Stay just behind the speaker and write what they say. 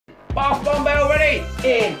Bath bomb bell ready?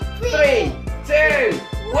 In 3, 2,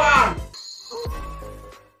 1.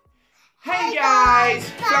 Hey guys,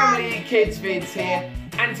 Family Kids Vids here,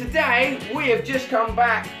 and today we have just come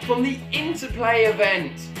back from the Interplay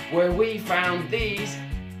event where we found these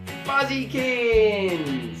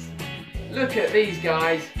Fuzzikins. Look at these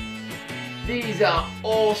guys. These are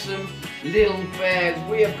awesome little bears.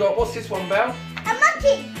 We have got, what's this one, Belle? A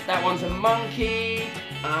monkey. That one's a monkey.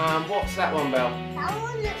 What's that one, Belle? That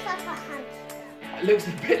one looks like a hamster. It looks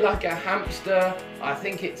a bit like a hamster. I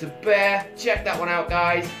think it's a bear. Check that one out,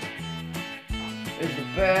 guys. There's the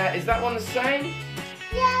bear. Is that one the same?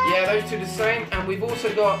 Yeah. Yeah, those two the same. And we've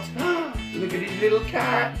also got, look at these little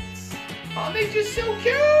cats. Aren't they just so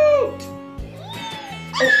cute?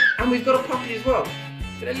 Oh, and we've got a puppy as well.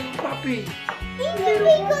 Look at a little puppy. Even we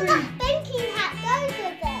got that baking hat goes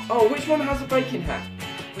with it. Oh, which one has a baking hat?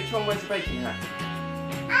 Which one wears a baking hat?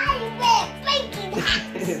 I wear baking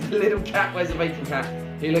hat. The little cat wears a baking hat.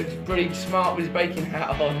 He looks pretty smart with his baking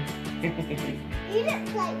hat on. You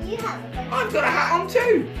look like you have a baking hat. I've got a hat on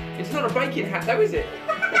too. It's not a baking hat though, is it?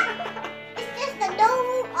 It's just a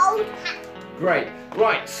normal old hat. Great.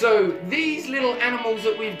 Right, so these little animals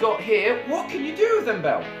that we've got here, what can you do with them,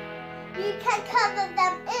 Belle? You can cover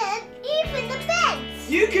them in, even the beds.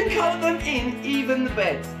 You can colour them in, even the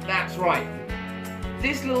beds. That's right.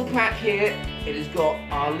 This little pack here, it has got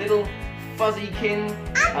our little Fuzzikin.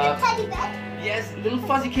 And the teddy bed. Yes, little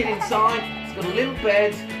Fuzzikin inside. It's got a little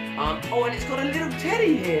bed. Oh, and it's got a little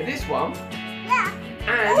teddy here, this one. Yeah.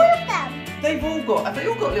 And all of them. They've all got, have they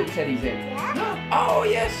all got little teddies in? Yeah. No. Oh,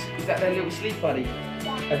 yes. Is that their little sleep buddy?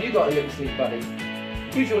 Yeah. Have you got a little sleep buddy?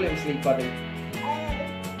 Who's your little sleep buddy?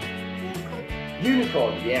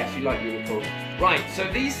 Unicorn. Yes, you like unicorn. Right, so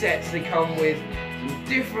these sets, they come with some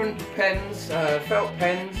different pens, felt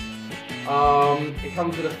pens. It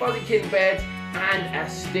comes with a Fuzzikin bed and a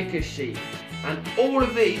sticker sheet. And all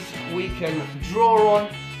of these we can draw on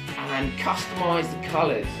and customise the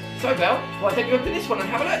colours. So, Belle, why don't you open this one and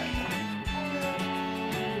have a look?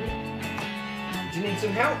 Do you need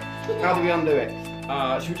some help? How do we undo it?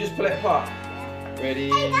 Should we just pull it apart? Ready?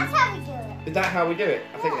 Hey, that's how we do it. Is that how we do it?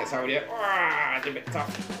 I think that's how we do it. It's a bit tough.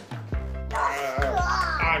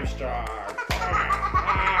 I'm strong.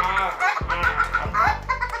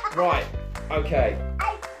 Right, okay.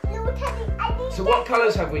 So what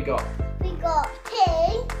colours have we got? We got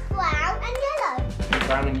pink, brown and yellow.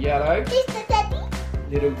 Brown and yellow. This the teddy.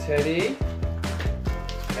 Little teddy.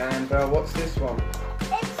 And what's this one?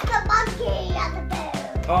 It's the monkey and the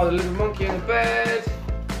bear. Oh, the little monkey in the bed.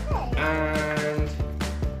 And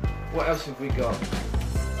what else have we got?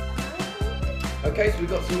 Okay, so we've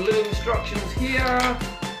got some little instructions here.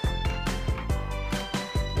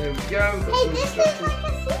 There we go. We've got Hey, some this instructions. looks like a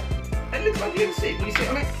seat. It looks like a little seat. Will you sit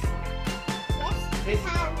on it? Yes,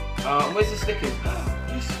 Where's the stickers?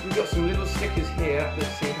 Yes, we've got some little stickers here.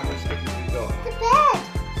 Let's see how many stickers we've got. the bed.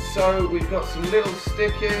 So we've got some little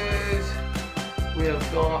stickers. We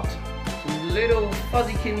have got some little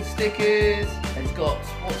Fuzzikin stickers. It's got,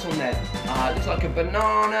 what's on there? It looks like a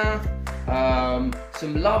banana,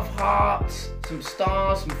 some love hearts, some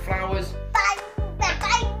stars, some flowers.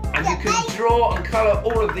 And you can draw and colour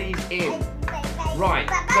all of these in. Right,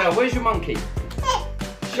 Belle, where's your monkey?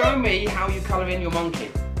 Show me how you colour in your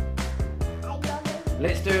monkey.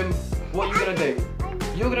 Let's do them. What are you going to do?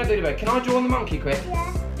 You're going to do the bed. Can I draw on the monkey quick?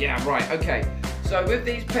 Yeah. Yeah, right, okay. So with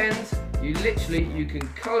these pens, you can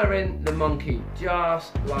colour in the monkey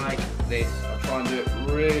just like this. I'll try and do it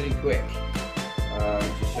really quick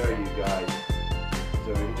to show you guys. So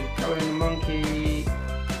we can just colour in the monkey.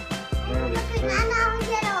 Colour his face.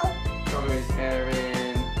 Colour his hair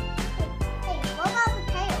in.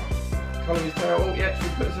 Colour his tail. Oh, yeah, should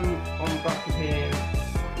we put some on the back of him?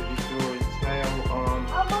 We just draw his tail on.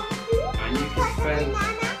 And you can spend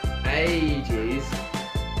ages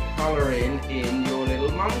colouring in your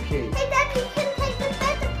little monkey. Hey, Dad, you can take the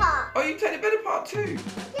bed apart. Oh, you take the bed apart too?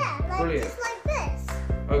 Yeah, like Brilliant. just like this.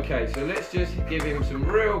 Okay, so let's just give him some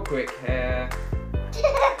real quick hair.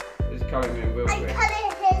 Just colour him in real I quick.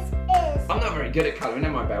 colour his ears. I'm not very good at colouring,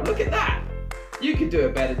 am I, Belle? Look at that. You could do a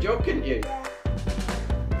better job, couldn't you? Yeah.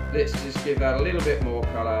 Let's just give that a little bit more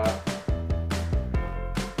colour.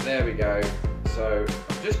 There we go. So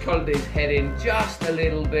I've just coloured his head in just a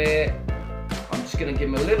little bit. I'm just going to give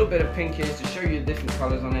him a little bit of pinkish to show you the different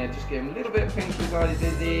colours on there. Just give him a little bit of pinkish like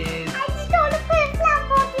his ears. I just want to put a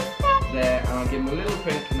flap on his head. There, and I'll give him a little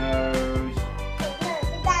pink nose.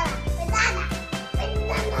 Banana.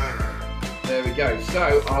 There we go.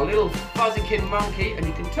 So our little Fuzzikin monkey, and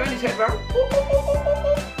you can turn his head round. And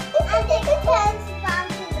it turns around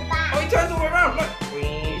to the back. Oh, he turns all the way around. Look,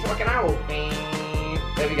 he's like an owl.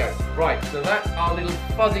 There we go. Right, so that's our little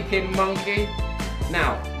Fuzzikin monkey.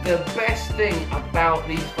 Now, the best thing about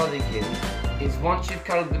these Fuzzikins is once you've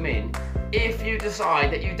coloured them in, if you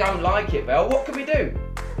decide that you don't like it, Belle, what can we do?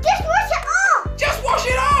 Just wash it off. Just wash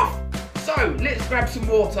it off! So, let's grab some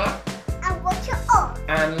water. And wash it off.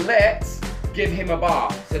 And let's give him a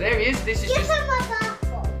bath. So there he is. This is Give just him a bath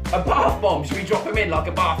bomb. a bath bomb. Should we drop him in like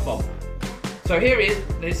a bath bomb? So here he is.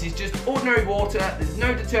 This is just ordinary water. There's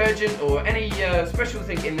no detergent or any special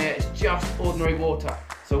thing in there. It's just ordinary water.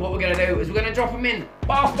 So what we're going to do is we're going to drop him in.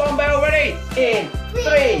 Bath bomb, Belle, ready? In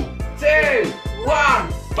 3, 2, 1.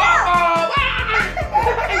 Bath bomb! Ah!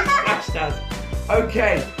 He splashed us.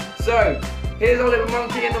 Okay, so here's our little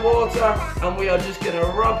monkey in the water, and we are just going to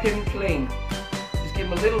rub him clean. Just give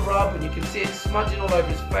him a little rub, and you can see it smudging all over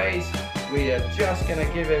his face. We are just going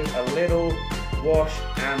to give him a little wash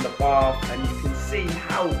and a bath, and you can see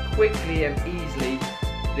how quickly and easily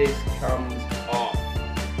this comes off.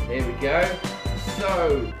 Here we go.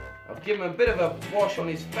 So I've given him a bit of a wash on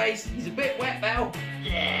his face. He's a bit wet now.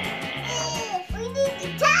 Yeah. We need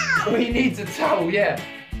the towel. He needs a towel, yeah.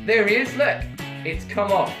 There he is, look. It's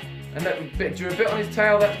come off. And look, drew a bit on his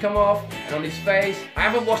tail, that's come off. And on his face. I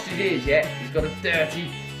haven't washed his ears yet. He's got a dirty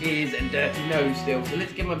ears and dirty nose still. So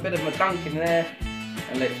let's give him a bit of a dunk in there.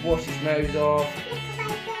 And let's wash his nose off.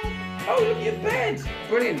 Oh, look at your bed.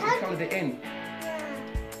 Brilliant, we coloured it in.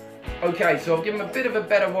 Okay, so I've given him a bit of a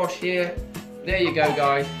better wash here. There you go,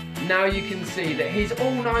 guys. Now you can see that he's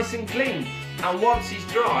all nice and clean. And once he's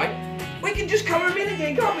dry, we can just colour him in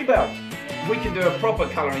again, can't we, Belle? We can do a proper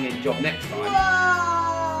colouring in job next time.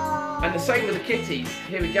 Whoa. And the same with the kitties.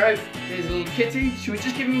 Here we go. There's a little kitty. Should we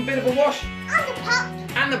just give him a bit of a wash? And the pup.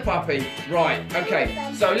 And the puppy. Right,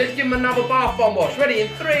 okay. So let's give him another bath bomb wash. Ready? In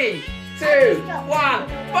 3, 2, 1.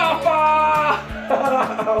 Bath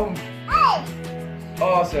bomb! Hey.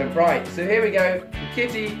 Awesome. Right, so here we go. The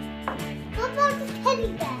kitty. What about the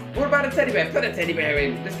teddy bear? What about a teddy bear? Put a teddy bear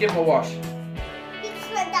in. Let's give him a wash. He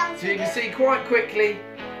just went down. So you can see quite quickly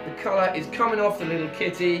the colour is coming off the little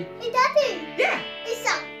kitty. Hey, Daddy. Yeah. It's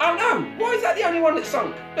sunk. Oh no! Why is that the only one that's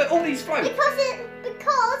sunk? Look, all these float.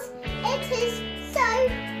 Because it is so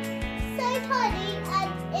tiny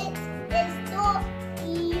and it is not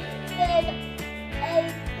even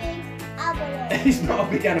a big animal. He's not a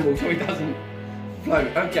big animal, so he doesn't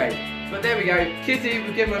float. Okay, but there we go. Kitty,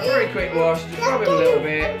 we'll give him a very quick wash. Just rub him a little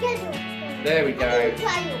bit. There we go.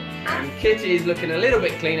 And Kitty is looking a little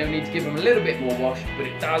bit cleaner. We need to give him a little bit more wash, but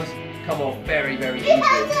it does come off very, very easily. It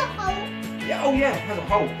has a hole. Yeah, oh yeah, it has a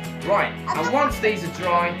hole. Right, and once these are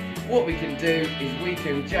dry, what we can do is we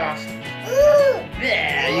can just...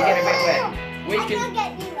 There, you get a bit wet.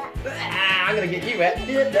 I'm gonna get you wet. I'm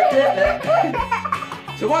gonna get you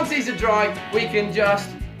wet. So once these are dry, we can just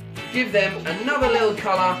give them another little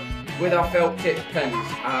colour with our felt tip pens.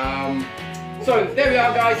 So there we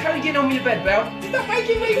are, guys. How are you getting on with your bed, Belle? Is that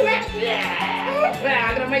making me wet? Yeah,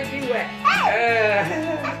 I'm gonna make you wet.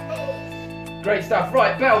 Great stuff.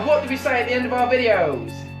 Right, Belle, what did we say at the end of our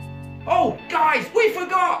videos? Oh, guys, we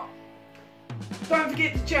forgot! Don't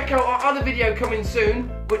forget to check out our other video coming soon,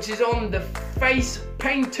 which is on the face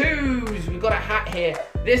paint-toos. We've got a hat here.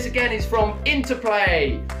 This again is from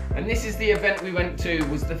Interplay. And this is the event we went to,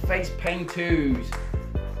 was the face paint-toos.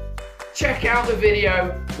 Check out the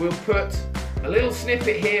video. We'll put a little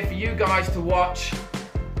snippet here for you guys to watch.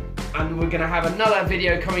 And we're gonna have another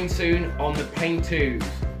video coming soon on the paint-toos.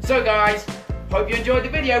 So guys, hope you enjoyed the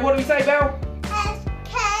video. What do we say, Belle?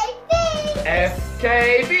 FKB.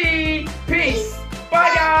 FKB. Peace.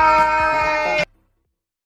 Bye, guys.